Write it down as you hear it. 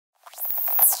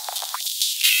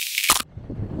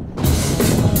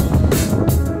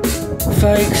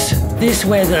Folks, this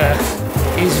weather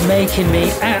is making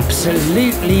me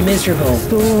absolutely miserable.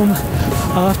 Storm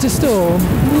after storm,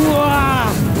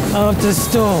 after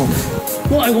storm.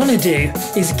 What I want to do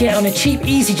is get on a cheap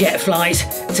EasyJet flight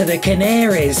to the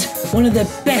Canaries, one of the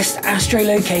best astro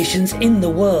locations in the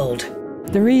world.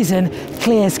 The reason?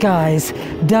 Clear skies,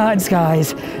 dark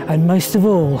skies, and most of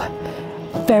all,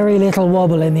 very little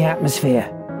wobble in the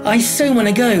atmosphere. I so want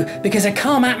to go because a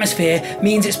calm atmosphere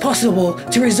means it's possible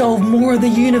to resolve more of the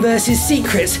universe's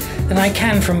secrets than I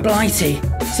can from Blighty.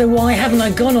 So why haven't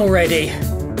I gone already?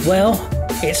 Well,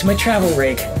 it's my travel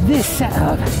rig. This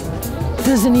setup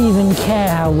doesn't even care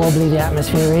how wobbly the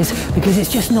atmosphere is because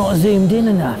it's just not zoomed in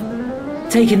enough.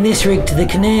 Taking this rig to the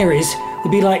Canaries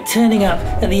would be like turning up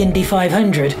at the Indy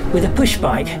 500 with a push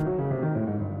bike.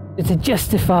 To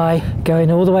justify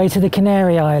going all the way to the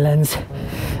Canary Islands,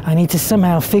 I need to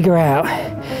somehow figure out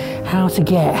how to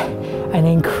get an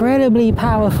incredibly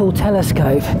powerful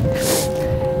telescope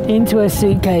into a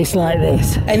suitcase like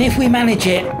this. And if we manage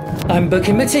it, I'm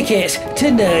booking my ticket to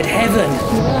Nerd Heaven.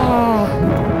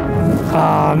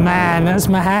 Oh man, that's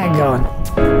my hat gone.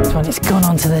 This one, it's gone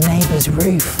onto the neighbour's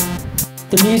roof.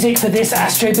 The music for this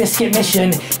Astro Biscuit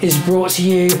mission is brought to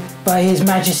you by His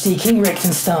Majesty King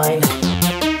RICKTENSTEIN.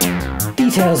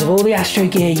 Details of all the astro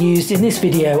gear used in this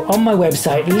video on my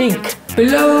website, link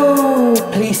below.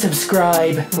 Please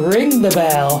subscribe, ring the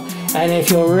bell, and if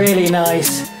you're really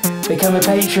nice, become a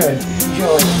patron.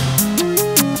 Enjoy.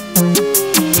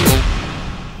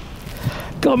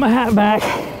 Got my hat back.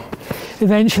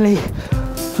 Eventually,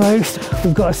 folks,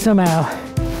 we've got to somehow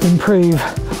improve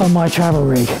on my travel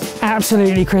rig.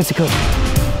 Absolutely critical.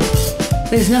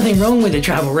 There's nothing wrong with the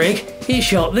travel rig, it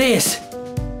shot this.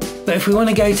 But if we want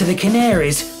to go to the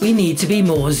Canaries, we need to be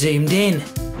more zoomed in.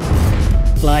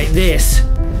 Like this.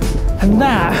 And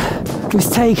that was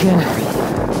taken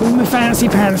with my fancy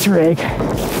pants rig,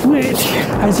 which,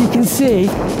 as you can see,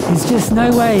 is just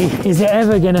no way is it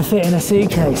ever going to fit in a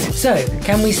suitcase. So,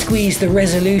 can we squeeze the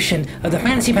resolution of the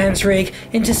fancy pants rig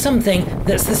into something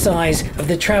that's the size of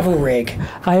the travel rig?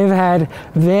 I have had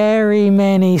very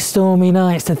many stormy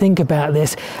nights to think about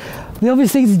this. The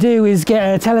obvious thing to do is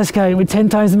get a telescope with 10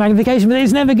 times the magnification, but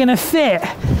it's never going to fit.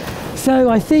 So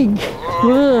I think...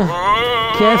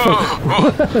 careful.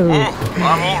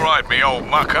 I'm all right, me old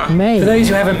mucker. Mate. For those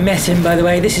who haven't met him, by the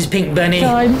way, this is Pink Bunny.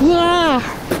 Done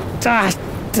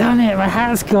it, my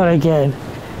hat's gone again.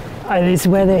 This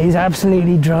weather is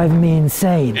absolutely driving me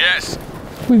insane. Yes.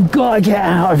 We've got to get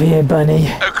out of here,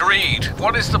 Bunny. Agreed.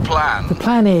 What is the plan? The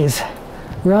plan is,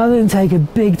 rather than take a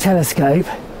big telescope,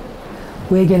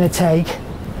 we're going to take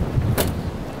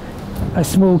a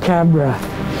small camera.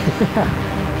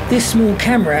 This small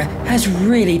camera has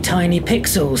really tiny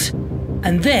pixels,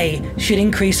 and they should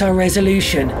increase our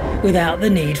resolution without the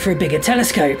need for a bigger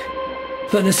telescope.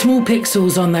 But the small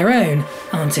pixels on their own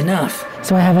aren't enough.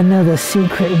 So I have another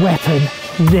secret weapon,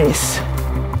 this.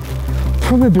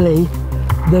 Probably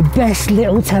the best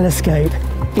little telescope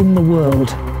in the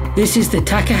world. This is the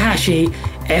Takahashi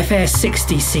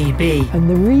FS60CB. And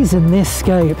the reason this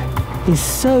scope is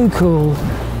so cool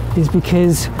is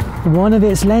because one of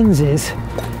its lenses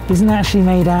isn't actually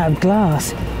made out of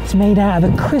glass. It's made out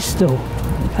of a crystal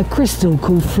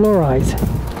called fluorite.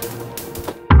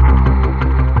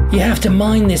 You have to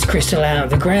mine this crystal out of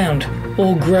the ground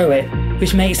or grow it,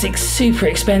 which makes it super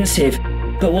expensive.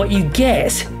 But what you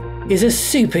get is a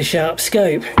super sharp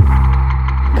scope.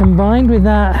 Combined with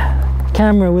that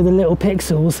camera with the little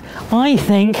pixels, I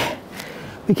think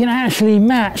we can actually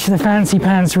match the fancy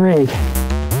pants rig.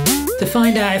 To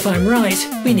find out if I'm right,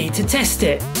 we need to test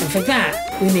it, and for that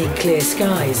we need clear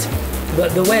skies.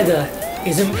 But the weather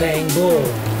isn't playing ball.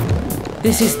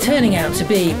 This is turning out to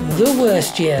be the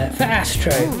worst year for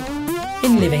Astro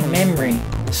in living memory.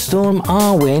 Storm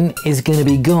Arwen is going to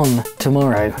be gone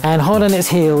tomorrow, and hot on its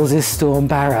heels is Storm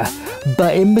Barra.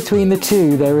 But in between the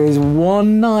two, there is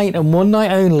one night and one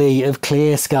night only of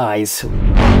clear skies.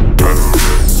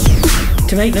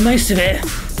 To make the most of it,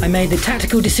 I made the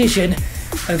tactical decision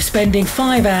of spending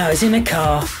 5 hours in a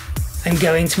car and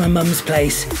going to my mum's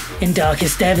place in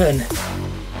darkest Devon.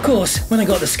 Of course, when I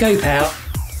got the scope out,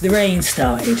 the rain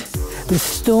started. The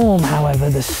storm, however,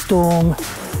 the storm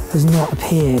has not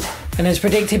appeared. And as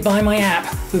predicted by my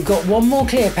app, we've got one more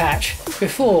clear patch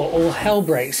before all hell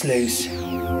breaks loose.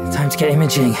 Time to get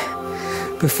imaging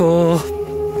before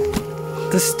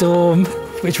the storm,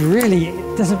 which really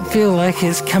doesn't feel like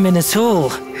it's coming at all,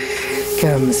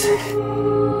 comes.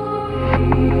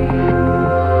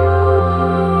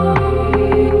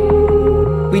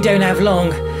 We don't have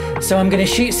long, so I'm going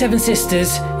to shoot Seven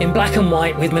Sisters in black and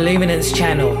white with my luminance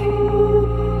channel.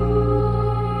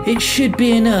 it should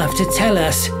be enough to tell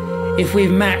us if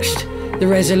we've matched the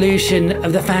resolution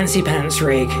of the Fancy Pants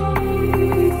rig.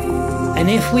 And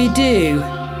if we do,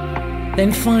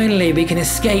 then finally we can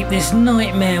escape this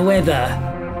nightmare weather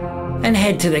and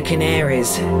head to the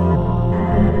Canaries.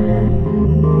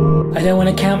 I don't want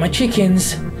to count my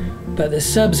chickens, but the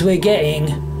subs we're getting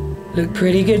look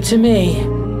pretty good to me.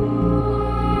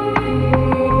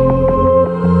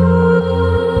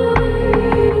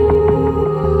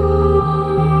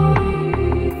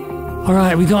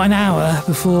 Alright, we got an hour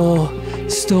before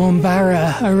Storm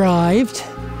Barra arrived.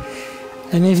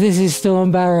 And if this is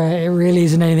Storm Barra, it really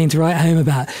isn't anything to write home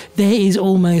about. There is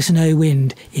almost no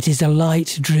wind. It is a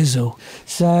light drizzle.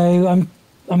 So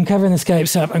I'm covering the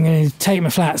scopes up. I'm going to take my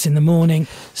flats in the morning.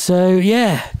 So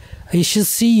yeah, I shall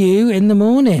see you in the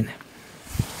morning.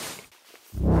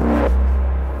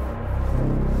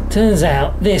 Turns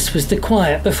out this was the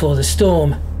quiet before the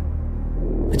storm.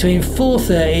 Between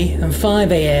 4:30 and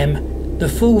 5 AM, the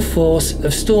full force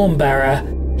of Storm Barra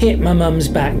hit my mum's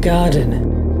back garden.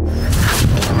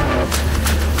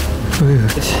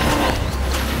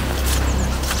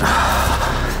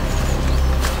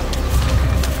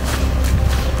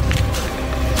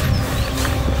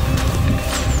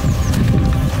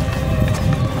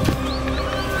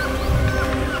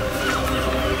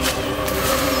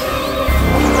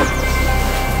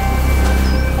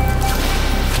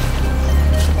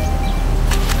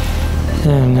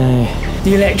 Oh no.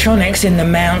 The electronics in the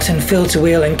mount and filter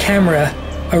wheel and camera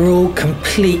are all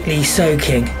completely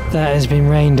soaking. That has been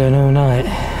rained on all night.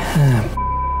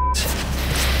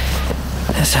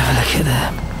 Let's have a look at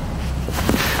that.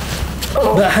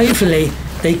 But hopefully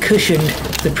they cushioned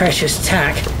the precious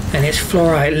tack and its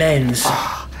fluorite lens.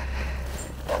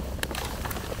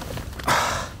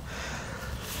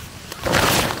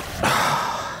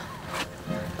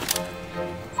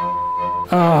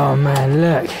 Oh man,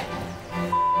 look.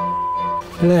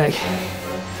 Look.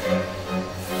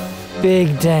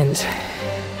 Big dent.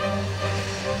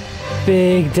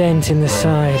 Big dent in the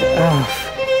side. Oh,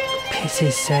 for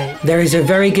pity's sake. There is a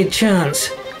very good chance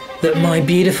that my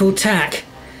beautiful tack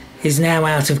is now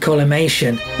out of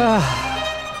collimation.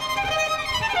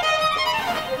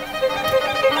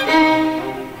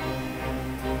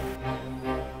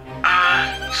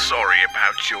 Sorry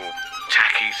about your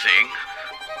tacky thing.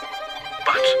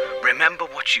 But remember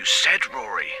what you said,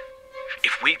 Rory.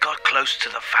 If we got close to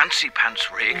the Fancy Pants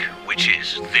rig, which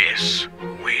is this,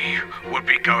 we would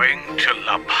be going to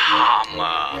La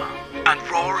Palma. And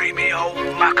Rory, me old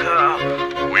mucker,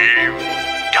 we've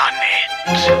done it.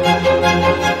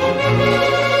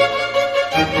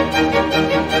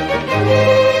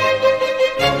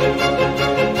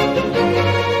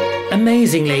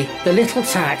 Amazingly, the little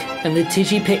tack and the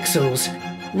Tigi pixels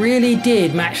really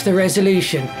did match the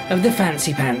resolution of the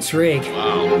Fancy Pants rig.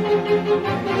 Wow.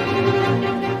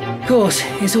 Of course,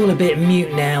 it's all a bit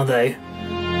mute now though.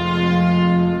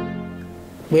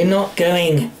 We're not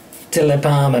going to La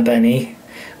Palma, Bunny.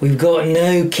 We've got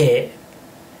no kit.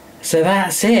 So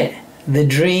that's it. The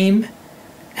dream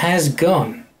has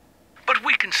gone. But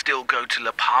we can still go to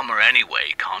La Palma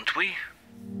anyway, can't we?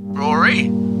 Rory?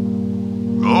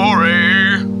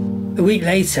 Rory! A week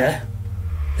later,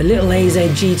 the little AZ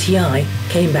GTI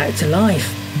came back to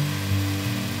life.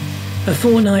 A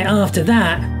fortnight after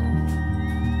that,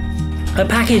 a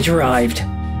package arrived.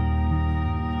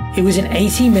 It was an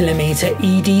 80mm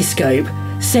ED scope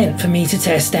sent for me to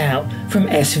test out from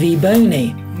SV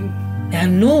Boney. Now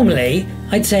normally,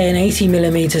 I'd say an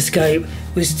 80mm scope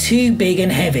was too big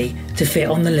and heavy to fit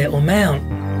on the little mount.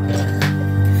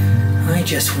 I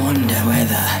just wonder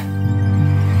whether...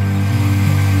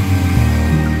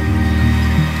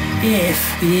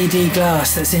 if the ED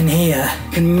glass that's in here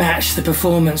can match the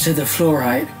performance of the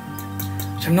fluorite.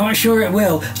 Which I'm not sure it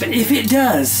will, but if it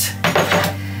does,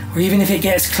 or even if it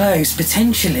gets close,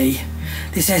 potentially,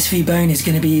 this SV bone is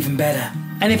going to be even better.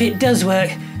 And if it does work,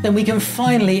 then we can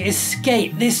finally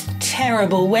escape this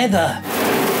terrible weather.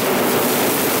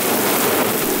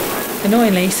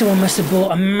 Annoyingly, someone must have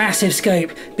bought a massive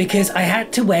scope because I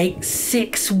had to wait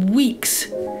 6 weeks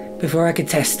before I could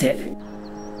test it.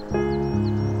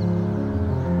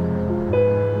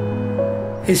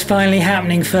 It's finally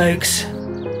happening, folks.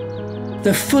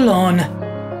 The full-on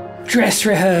dress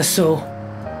rehearsal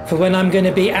for when I'm going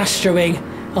to be astroing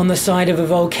on the side of a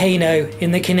volcano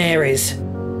in the Canaries.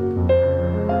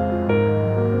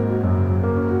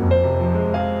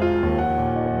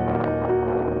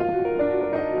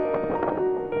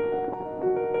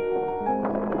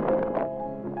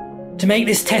 To make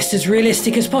this test as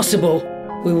realistic as possible,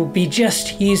 we will be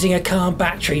just using a car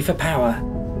battery for power.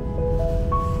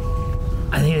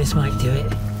 I think this might do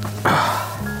it.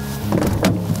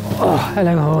 Oh,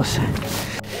 hello horse.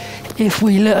 If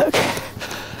we look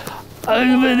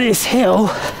over this hill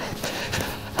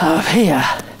up here,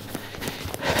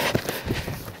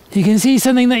 you can see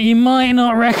something that you might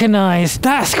not recognise.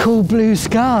 That's called blue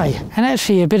sky, and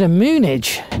actually a bit of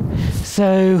moonage.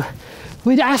 So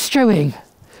we're astroing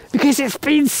because it's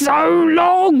been so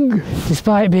long.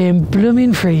 Despite being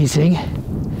blooming freezing,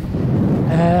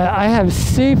 I am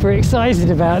super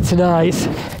excited about tonight.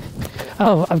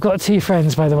 Oh, I've got two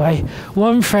friends, by the way.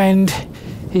 One friend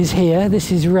is here. This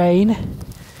is Rain.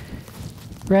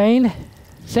 Rain,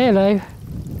 say hello.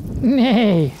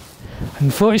 Nay.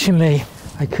 Unfortunately,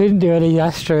 I couldn't do any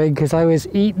astroing because I was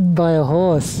eaten by a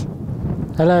horse.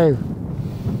 Hello.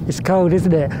 It's cold,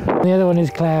 isn't it? The other one is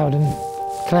Cloud, and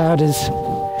Cloud has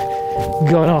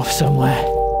gone off somewhere.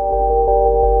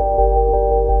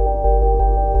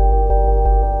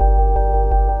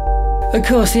 Of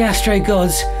course, the Astro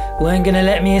gods weren't going to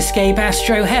let me escape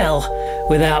Astro Hell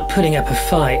without putting up a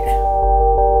fight.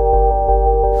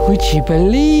 Would you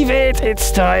believe it? It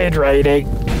started raining.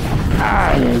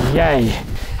 Ay.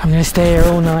 I'm going to stay here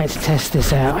all night to test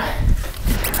this out.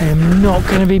 I am not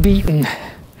going to be beaten.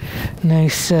 No,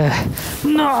 sir.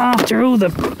 Not after all the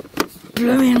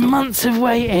blooming months of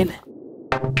waiting.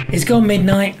 It's gone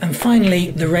midnight and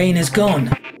finally the rain has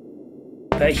gone.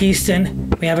 But Houston,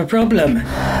 we have a problem.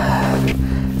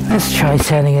 Let's try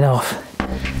turning it off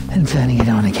and turning it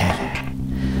on again.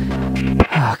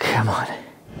 Oh, come on.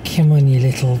 Come on, you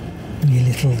little...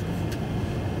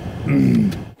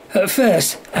 At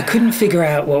first, I couldn't figure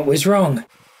out what was wrong.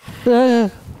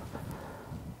 Okay,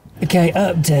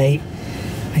 update.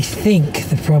 I think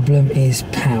the problem is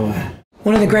power.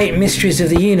 One of the great mysteries of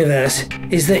the universe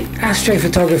is that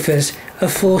astrophotographers are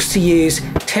forced to use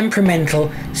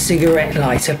temperamental cigarette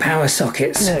lighter power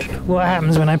sockets. Look, what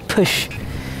happens when I push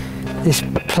this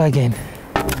plug in?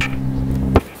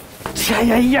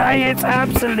 It's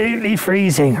absolutely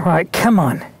freezing. Right, come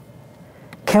on.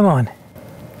 Come on.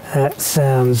 That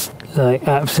sounds like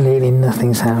absolutely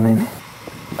nothing's happening.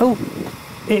 Oh,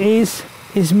 it is.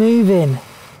 It's moving.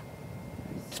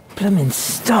 It's blooming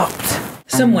stopped.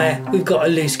 Somewhere we've got a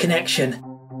loose connection.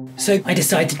 So I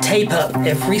decide to tape up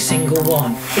every single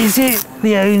one. Is it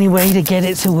the only way to get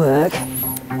it to work?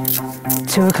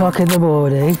 2 o'clock in the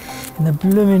morning, in the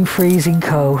blooming freezing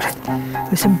cold,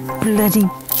 with some bloody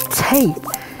tape.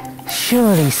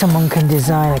 Surely someone can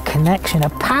design a connection, a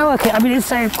power kit. I mean, it's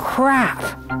so crap.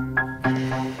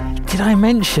 Did I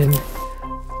mention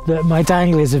that my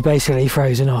danglers have basically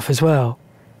frozen off as well?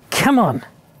 Come on.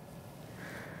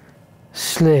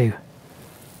 Slew.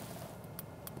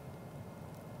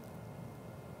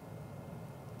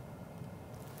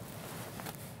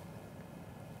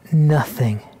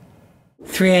 Nothing.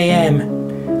 3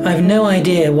 AM. I've no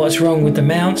idea what's wrong with the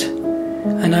mount,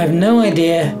 and I've no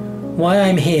idea why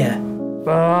I'm here.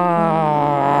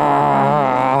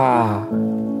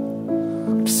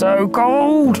 So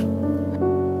cold.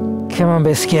 Come on,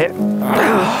 Biscuit.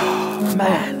 Oh,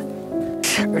 man.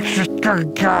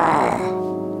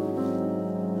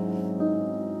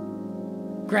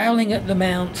 Growling at the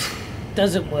mount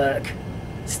doesn't work.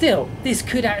 Still, this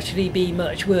could actually be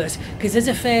much worse, because as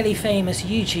a fairly famous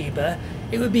YouTuber,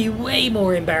 it would be way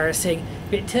more embarrassing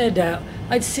if it turned out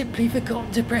I'd simply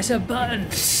forgotten to press a button.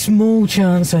 Small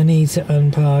chance I need to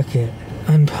unpark it.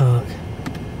 Unpark.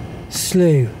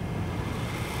 Slew.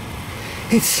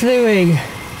 It's slewing.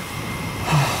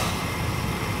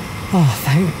 Oh,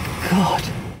 thank God.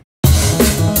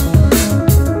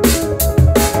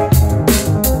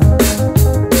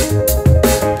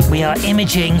 We are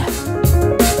imaging.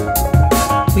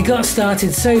 We got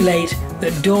started so late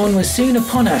that dawn was soon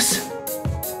upon us.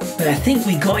 But I think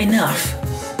we got enough.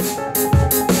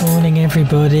 Morning,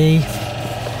 everybody.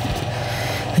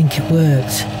 I think it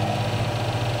worked.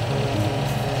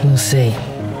 We'll see.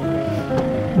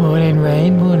 Morning,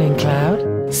 Rain. Morning,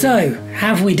 Cloud. So,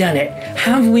 have we done it?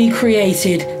 Have we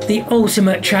created the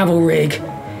ultimate travel rig?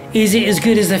 Is it as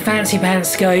good as the fancy pants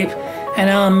scope? And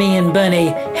are me and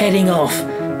Bunny heading off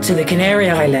to the Canary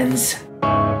Islands?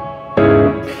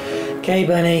 Okay,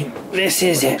 Bunny, this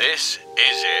is it. This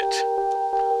is it.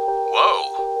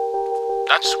 Whoa,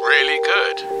 that's really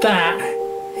good. That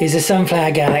is a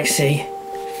sunflower galaxy,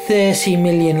 30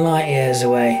 million light years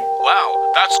away.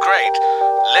 Wow, that's great.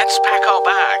 Let's pack our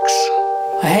bags.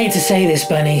 I hate to say this,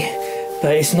 Bunny,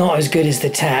 but it's not as good as the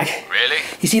tack. Really?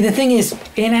 You see, the thing is,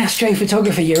 in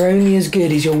astrophotography, you're only as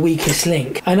good as your weakest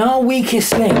link. And our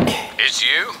weakest link Is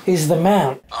you? is the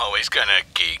mount. Oh, he's gonna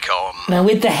geek on. Now,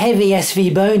 with the heavy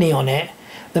SV Boney on it,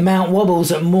 the mount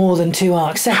wobbles at more than 2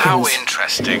 arc seconds. How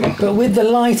interesting. But with the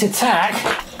light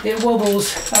attack, it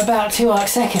wobbles about 2 arc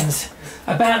seconds.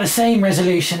 About the same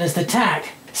resolution as the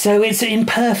tack. So it's in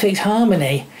perfect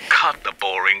harmony. Cut the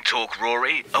boring talk,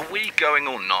 Rory. Are we going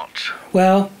or not?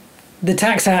 Well, the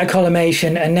tack's out of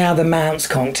collimation and now the mount's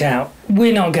conked out.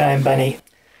 We're not going, Bunny.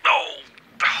 Oh,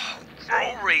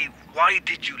 Rory, why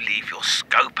did you leave your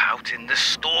scope out in the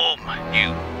storm?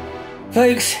 You...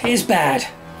 Folks, it's bad.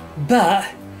 But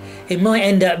it might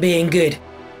end up being good.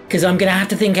 Because I'm going to have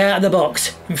to think out of the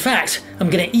box. In fact, I'm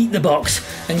going to eat the box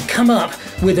and come up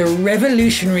with a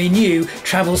revolutionary new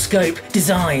travel scope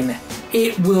design.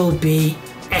 It will be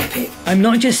epic. I'm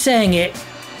not just saying it.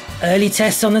 Early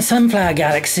tests on the Sunflower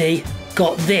Galaxy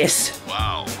got this.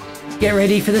 Wow. Get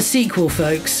ready for the sequel,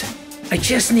 folks. I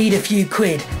just need a few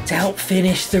quid to help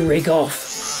finish the rig off.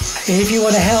 If you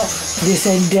want to help this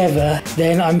endeavour,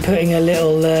 then I'm putting a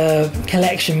little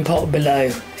collection pot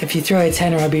below. If you throw a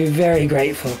tenner, I'll be very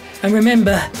grateful. And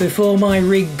remember, before my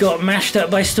rig got mashed up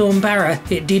by Storm Barra,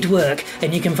 it did work,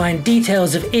 and you can find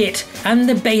details of it and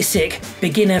the basic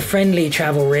beginner-friendly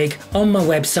travel rig on my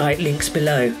website, links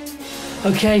below.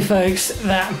 Okay folks,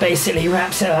 that basically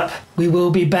wraps it up. We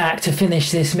will be back to finish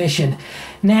this mission.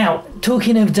 Now,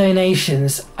 talking of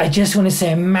donations, I just want to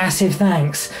say a massive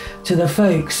thanks to the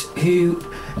folks who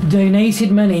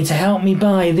donated money to help me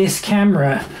buy this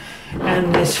camera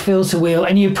and this filter wheel.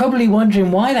 And you're probably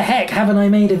wondering, why the heck haven't I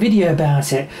made a video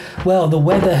about it? Well, the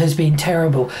weather has been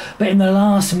terrible, but in the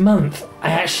last month, I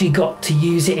actually got to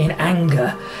use it in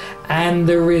anger. And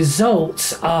the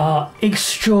results are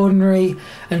extraordinary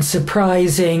and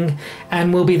surprising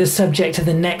and will be the subject of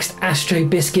the next Astro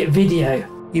Biscuit video.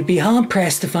 You'd be hard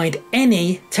pressed to find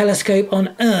any telescope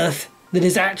on Earth that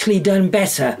has actually done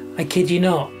better, I kid you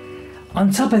not. On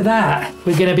top of that,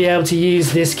 we're going to be able to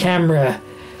use this camera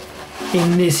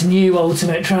in this new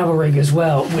ultimate travel rig as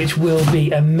well, which will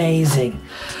be amazing.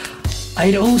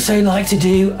 I'd also like to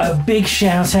do a big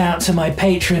shout out to my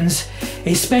patrons,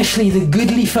 especially the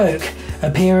goodly folk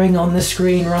appearing on the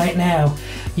screen right now.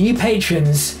 You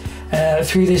patrons,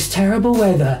 through this terrible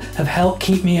weather, have helped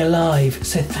keep me alive,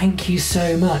 so thank you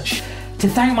so much. To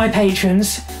thank my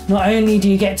patrons, not only do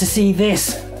you get to see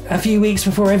this a few weeks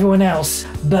before everyone else,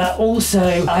 but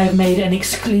also I have made an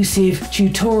exclusive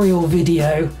tutorial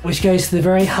video which goes to the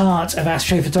very heart of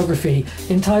astrophotography,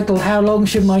 entitled How Long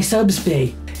Should My Subs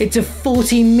Be? It's a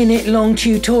 40-minute long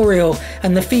tutorial,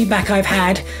 and the feedback I've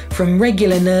had from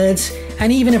regular nerds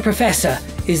and even a professor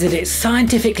is that it's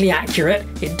scientifically accurate,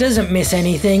 it doesn't miss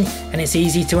anything, and it's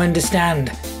easy to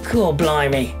understand. Cool,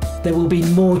 blimey. There will be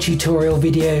more tutorial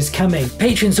videos coming.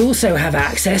 Patrons also have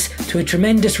access to a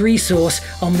tremendous resource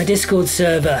on my Discord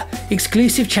server,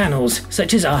 exclusive channels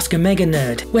such as Ask a Mega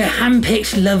Nerd, where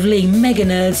hand-picked lovely mega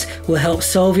nerds will help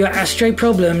solve your astro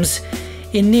problems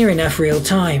in near enough real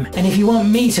time. And if you want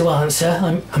me to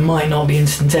answer, I might not be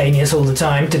instantaneous all the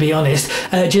time, to be honest,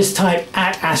 just type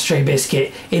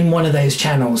 @AstroBiscuit in one of those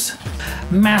channels.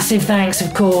 Massive thanks,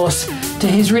 of course, to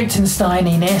his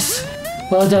RICKTENSTEIN-iness.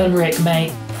 Well done, Rick,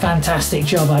 mate. Fantastic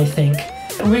job, I think.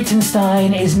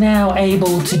 RICKTENSTEIN is now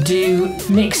able to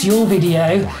mix your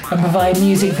video and provide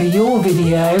music for your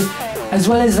video. As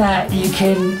well as that, you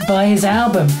can buy his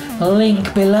album,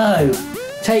 link below.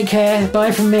 Take care,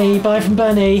 bye from me, bye from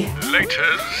Bunny.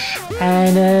 Laters.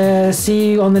 And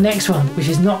see you on the next one, which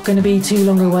is not going to be too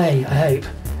long away, I hope.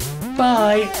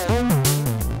 Bye.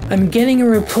 I'm getting a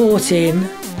report in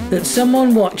that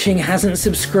someone watching hasn't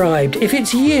subscribed. If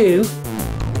it's you,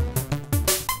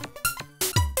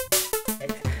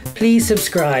 please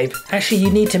subscribe. Actually, you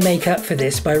need to make up for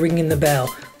this by ringing the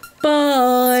bell.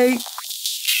 Bye.